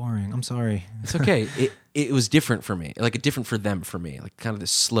 So boring. I'm sorry. It's okay. It was different for me. Like, different for them for me. Like, kind of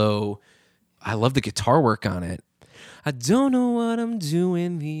this slow. I love the guitar work on it. I don't know what I'm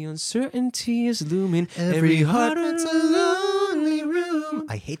doing. The uncertainty is looming. Every heart rents a lonely room.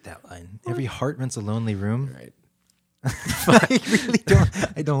 I hate that line. Every heart rents a lonely room. Right. I really don't.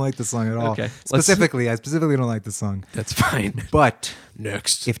 I don't like the song at all. Okay. I specifically don't like the song. That's fine. But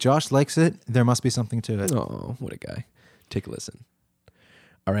Next. if Josh likes it, there must be something to it. Oh, what a guy. Take a listen.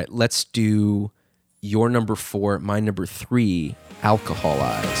 All right, let's do your number 4, my number 3, Alcohol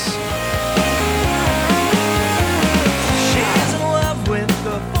Eyes. She's in love with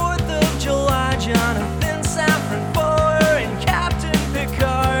the 4th of July, Jonathan Safran Foer and Captain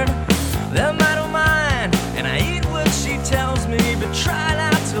Picard. Them I don't mind, and I eat what she tells me, but try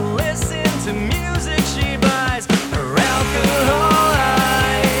not to listen to music she buys. Her alcohol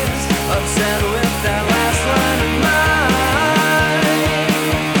eyes, upset with that last line of mine.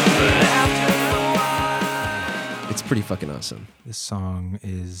 But after a while, It's pretty fucking awesome. This song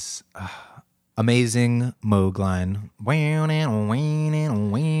is amazing. Moog line.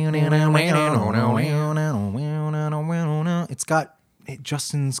 It's got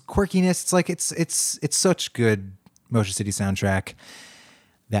Justin's quirkiness. It's like it's such good Motion City soundtrack.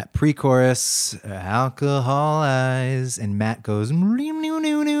 That pre-chorus, alcohol eyes, and Matt goes. I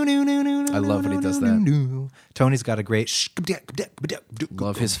love when he does that. Tony's got a great.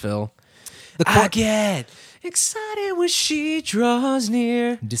 Love his fill. The I get excited when she draws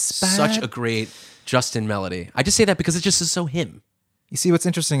near. Despite- Such a great Justin melody. I just say that because it just is so him. You see, what's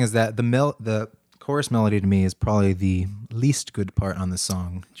interesting is that the chorus melody to me is probably the least good part on the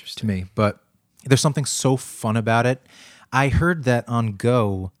song to me, but there's something so fun about it. I heard that on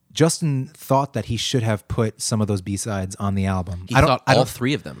Go, Justin thought that he should have put some of those B-sides on the album. He thought all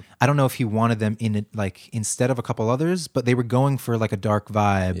 3 of them. I don't know if he wanted them in it, like instead of a couple others, but they were going for like a dark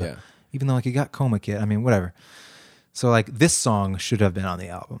vibe. Yeah. Even though like you got Coma Kid, I mean, whatever. So like this song should have been on the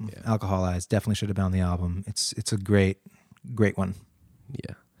album. Yeah. Alcohol Eyes definitely should have been on the album. It's a great one.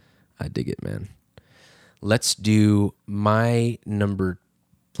 Yeah, I dig it, man. Let's do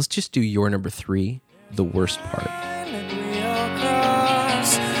let's just do your number 3, The Worst Part. that we all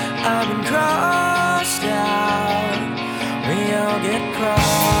cross, I've been crossed out. We all get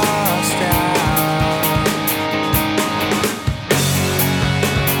crossed out.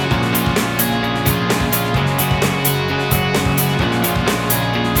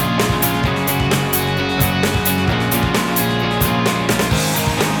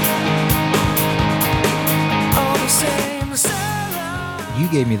 All the same, You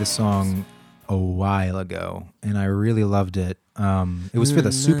gave me the song a while ago, and I really loved it. It was for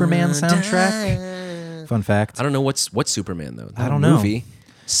the Superman soundtrack. Fun fact. I don't know what's Superman though. I don't know. Movie.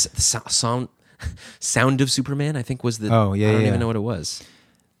 Sound of Superman, I think was the. Oh, yeah, I don't yeah. even know what it was.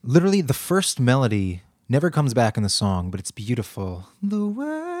 Literally, the first melody never comes back in the song, but it's beautiful. The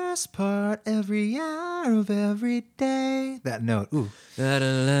worst part, every hour of every day. That note, ooh.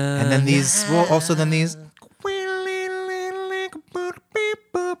 And then these,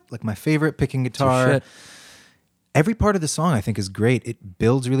 like my favorite picking guitar. shit. Every part of the song I think is great. It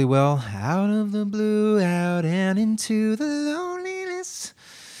builds really well. Out of the blue, out and into the loneliness.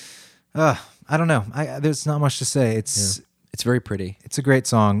 I don't know. There's not much to say. It's very pretty. It's a great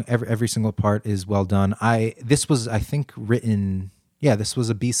song. Every single part is well done. This was, I think, written. Yeah, this was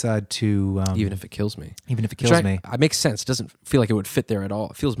a B-side to Even If It Kills Me. Even If It Kills Me. It makes sense. It doesn't feel like it would fit there at all.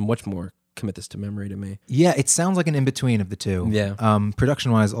 It feels much more Commit This to Memory to me. Yeah, it sounds like an in-between of the two. Yeah.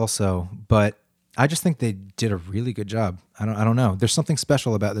 Production-wise also, but I just think they did a really good job. I don't know. There's something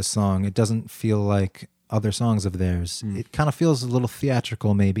special about this song. It doesn't feel like other songs of theirs. It kind of feels a little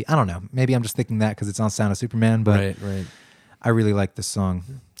theatrical, maybe. I don't know. Maybe I'm just thinking that because it's on Sound of Superman, but right. I really like this song.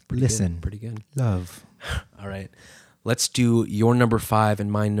 Listen. Pretty good. Love. All right. Let's do your number 5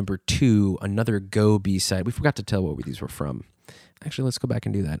 and mine number 2, another Go B-side. We forgot to tell what these were from. Actually, let's go back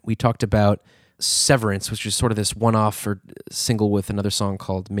and do that. We talked about Severance, which is sort of this one-off or single with another song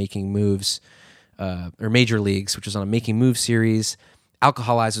called Making Moves, or Major Leagues, which is on a Making Moves series.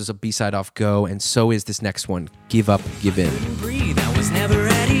 Alcoholize was a B-side off Go, and so is this next one, Give Up, Give In. Breathe, I was never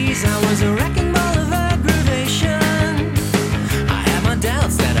at ease. I was a wrecking ball of aggravation. I had my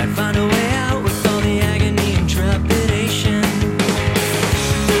doubts that I'd find a way out with all the agony and trepidation.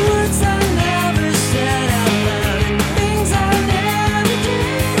 The words I never said out loud and the things I never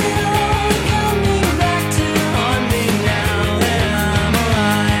did all coming back to haunt me now that I'm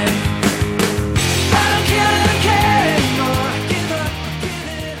alive. I don't care anymore. Give up,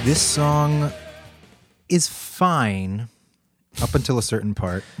 give it. This song is fine up until a certain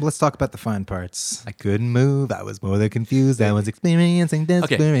part. Let's talk about the fine parts. I couldn't move. I was more than confused. I was experiencing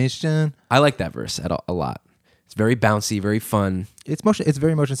desperation. I like that verse a lot. It's very bouncy, very fun. It's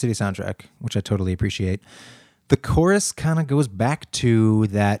very Motion City soundtrack, which I totally appreciate. The chorus kind of goes back to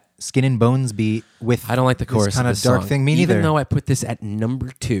that Skin and Bones beat with I don't like the chorus kind of of this dark song. thing. Me neither. Even though I put this at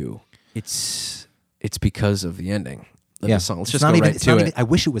number 2, it's because of the ending of the song. Let's It's just not go even- right it's to not it. even- I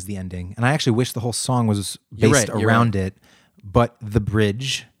wish it was the ending, and I actually wish the whole song was You're based right, you're around right. it. But the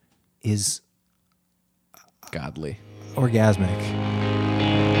bridge is Godly. orgasmic.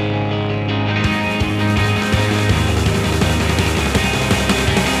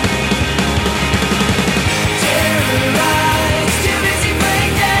 Terrorized, too busy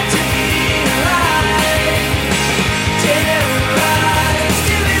playing dead to be alive. Terrorized,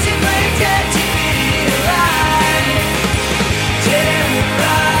 too busy playing dead to be alive.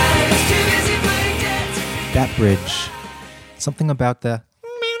 Terrorized, too busy playing dead to be That bridge, something about the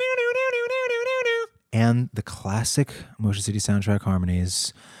and the classic Motion City soundtrack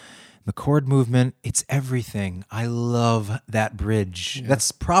harmonies, the chord movement, it's everything. I love that bridge.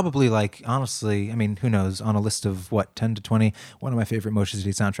 That's probably like, honestly, I mean, who knows, on a list of 10 to 20, one of my favorite Motion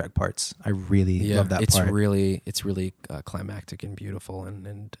City soundtrack parts. I really love that it's part. It's really climactic and beautiful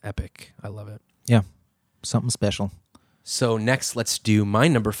and epic. I love it. Yeah, something special. So next, let's do my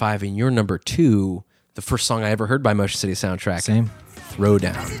number 5 and your number 2. The first song I ever heard by Motion City soundtrack. Same.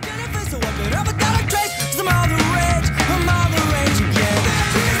 Throwdown.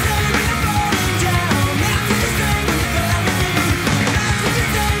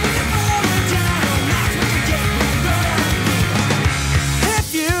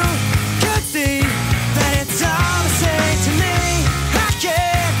 If you could see that it's all the same to me, I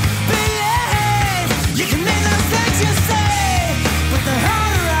can't believe you can mean those things you say, but the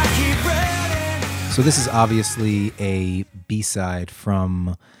harder I keep running. So this is obviously a B-side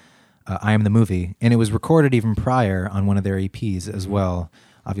from I Am the Movie, and it was recorded even prior on one of their EPs as well.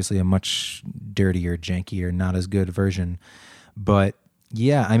 Obviously a much dirtier, jankier, not as good version. But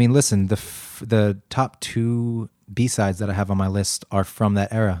yeah, I mean, listen, the top 2 B-sides that I have on my list are from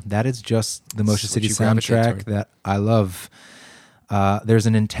that era. That is just the Motion That's what City you gravitate soundtrack toward. that I love. There's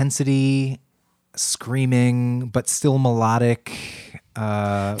an intensity, screaming, but still melodic.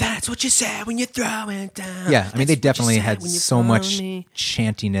 That's what you said when you're throwing down. Yeah, I mean, they That's what you definitely said had when you so much found me.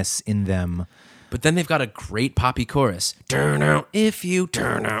 chantiness in them. But then they've got a great poppy chorus. Turn out if you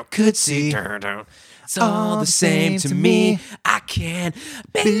turn out could see. Turn out. It's all the same to me. I can't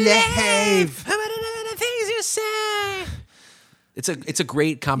believe the things you say. It's a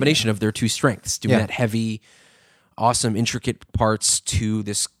great combination of their two strengths, doing Yeah. that heavy, awesome, intricate parts to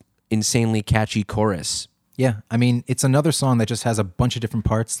this insanely catchy chorus. Yeah, I mean, it's another song that just has a bunch of different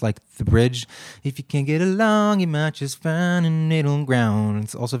parts, like the bridge. If you can't get along, you might just find a middle ground.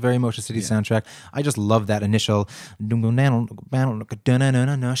 It's also very Motion City soundtrack. I just love that initial.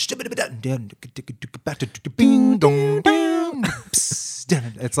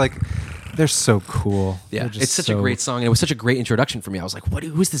 It's like, they're so cool. Yeah, They're just it's such a so great song, and it was such a great introduction for me. I was like, "What?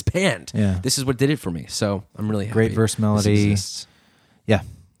 Who's this band?" Yeah. This is what did it for me. So I'm really happy. Great verse this melody. exists. Yeah,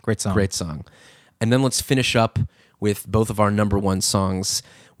 great song. Great song. And then let's finish up with both of our number one songs.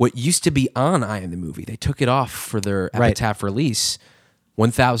 What used to be on I Am the Movie, they took it off for their Right. Epitaph release.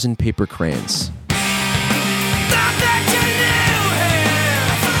 1,000 Paper Crayons. Thought that you knew him.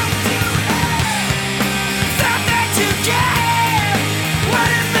 Thought that you cared. What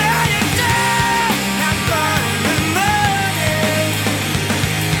is there you do? I'm going to money.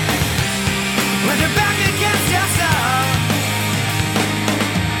 When you're back against yourself,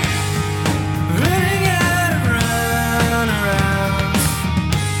 running out of runarounds,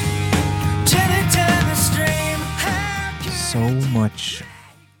 turning down the stream. So much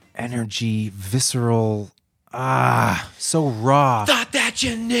energy, visceral, so raw. Thought that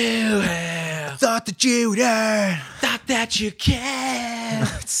you knew him. Thought that you did. Thought that you cared.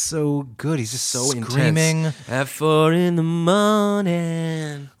 It's so good. He's just So screaming intense. At 4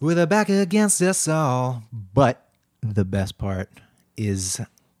 a.m. with a back against us all. But the best part is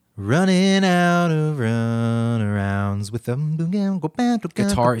running out of runarounds with the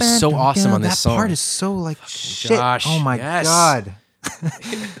Guitar is so awesome on this song. That part is so like shit. gosh, Oh my yes. God.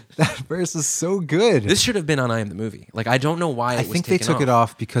 That verse is so good. This should have been on I Am the Movie. Like, I don't know why I think they took it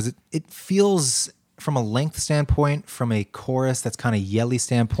off because it feels, from a length standpoint, from a chorus that's kind of yelly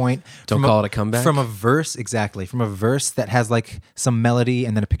standpoint. Don't from call it a comeback? From a verse, exactly. From a verse that has like some melody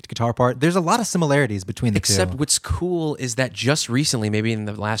and then a picked guitar part. There's a lot of similarities between the Except two. what's cool is that just recently, maybe in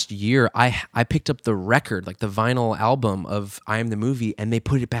the last year, I picked up the record, like the vinyl album of I Am the Movie, and they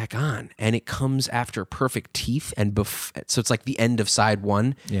put it back on. And it comes after Perfect Teeth. So it's like the end of side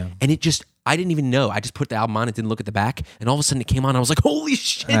 1. Yeah. And it just, I didn't even know. I just put the album on and didn't look at the back. And all of a sudden it came on. I was like, holy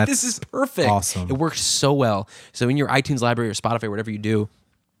shit, this is perfect. awesome. It works so well. So in your iTunes library or Spotify, whatever you do,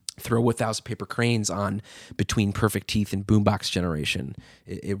 throw 1,000 Paper Cranes on between Perfect Teeth and Boombox Generation.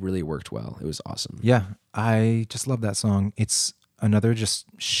 It really worked well. It was awesome. Yeah, I just love that song. It's another just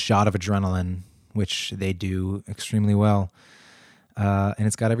shot of adrenaline, which they do extremely well. And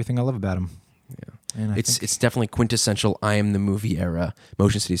it's got everything I love about them. Yeah. And It's definitely quintessential I Am the Movie era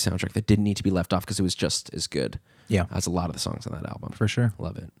Motion City soundtrack that didn't need to be left off because it was just as good Yeah. as a lot of the songs on that album. For sure.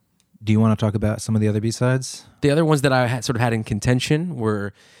 Love it. Do you want to talk about some of the other B-sides? The other ones that I sort of had in contention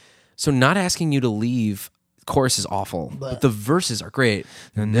were, so Not Asking You to Leave, chorus is awful, but the verses are great.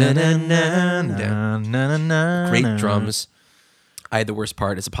 Great drums. I had the worst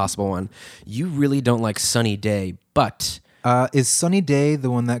part. It's a possible one. You really don't like Sunny Day, but... Is Sunny Day the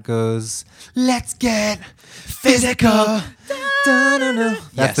one that goes, let's get physical?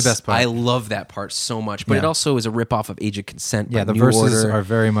 That's the best part. I love that part so much, but it Yeah. also is a ripoff of Age of Consent. Yeah, by the New verses Order. are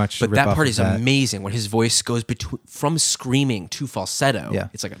very much But a that ripoff part of is that. amazing when his voice goes from screaming to falsetto. Yeah.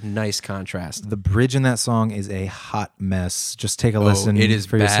 It's like a nice contrast. The bridge in that song is a hot mess. Just take a listen it is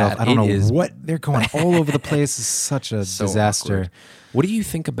for yourself. bad. I don't It know is what they're going all over the place. It's such a So disaster. awkward. What do you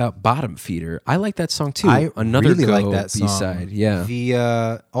think about Bottom Feeder? I like that song too. I Another really Go like that song. B-side. Yeah.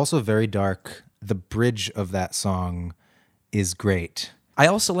 The also very dark. The bridge of that song is great. I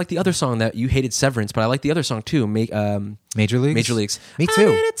also like the other song that you hated, Severance, but I like the other song too. Major Leagues? Major Leagues. Me I too.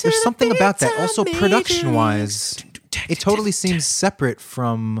 need it to There's something be about that. time, Also, Major production-wise, Leagues. it totally seems separate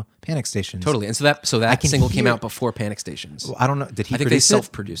from Panic Stations. Totally. And so that can single came hear- out before Panic Stations. Well, I don't know. Did he I think they produce it?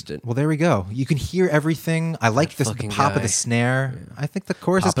 self-produced it. Well, there we go. You can hear everything. I like the fucking pop of guy. the snare. I think the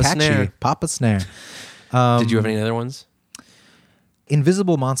chorus Papa is catchy. snare. Papa snare. Did you have any other ones?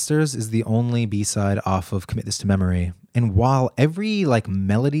 Invisible Monsters is the only B-side off of Commit This to Memory. And while every like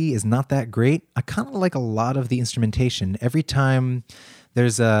melody is not that great, I kind of like a lot of the instrumentation. Every time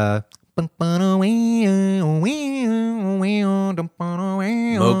there's a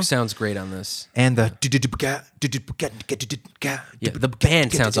Moog sounds great on this. and the Yeah, the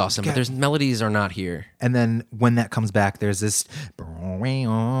band sounds awesome, but there's melodies are not here. and then when that comes back, there's this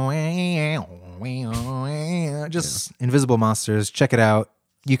just Invisible Monsters. Check it out.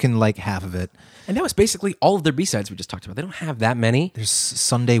 You can like half of it. And that was basically all of their B-sides we just talked about. They don't have that many. There's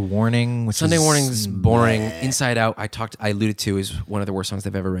Sunday Warning, which Sunday is Warning's boring. Inside Out, I alluded to, is one of the worst songs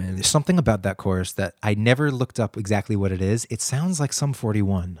they've ever written. There's something about that chorus that I never looked up exactly what it is. It sounds like Sum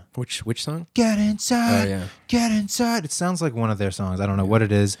 41. Which song? Get inside, Oh, yeah. get inside. It sounds like one of their songs. I don't know what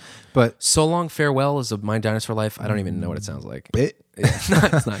it is, but So Long Farewell is of My Dinosaur Life. I don't even know what it sounds like. it, Yeah,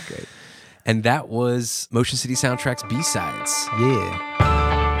 it's not great. And that was Motion City Soundtrack's B-sides. yeah.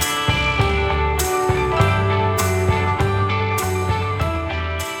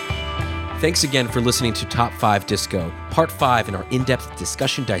 Thanks again for listening to Top 5 Disco, Part 5 in our in-depth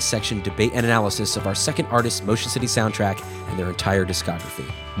discussion, dissection, debate, and analysis of our second artist's Motion City soundtrack and their entire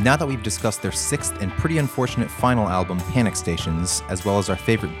discography. Now that we've discussed their sixth and pretty unfortunate final album, Panic Stations, as well as our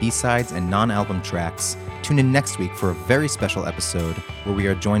favorite B-sides and non-album tracks, tune in next week for a very special episode where we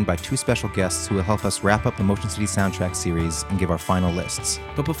are joined by two special guests who will help us wrap up the Motion City soundtrack series and give our final lists.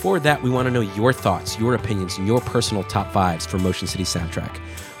 But before that, we want to know your thoughts, your opinions, and your personal top 5s for Motion City soundtrack.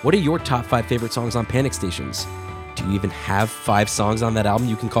 What are your top 5 favorite songs on Panic Stations? Do you even have 5 songs on that album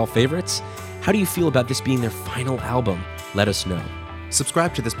you can call favorites? How do you feel about this being their final album? Let us know.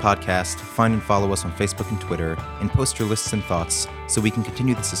 Subscribe to this podcast, find and follow us on Facebook and Twitter, and post your lists and thoughts so we can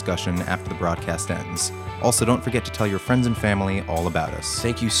continue this discussion after the broadcast ends. Also, don't forget to tell your friends and family all about us.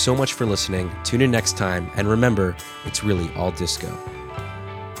 Thank you so much for listening. Tune in next time, and remember, it's really all disco.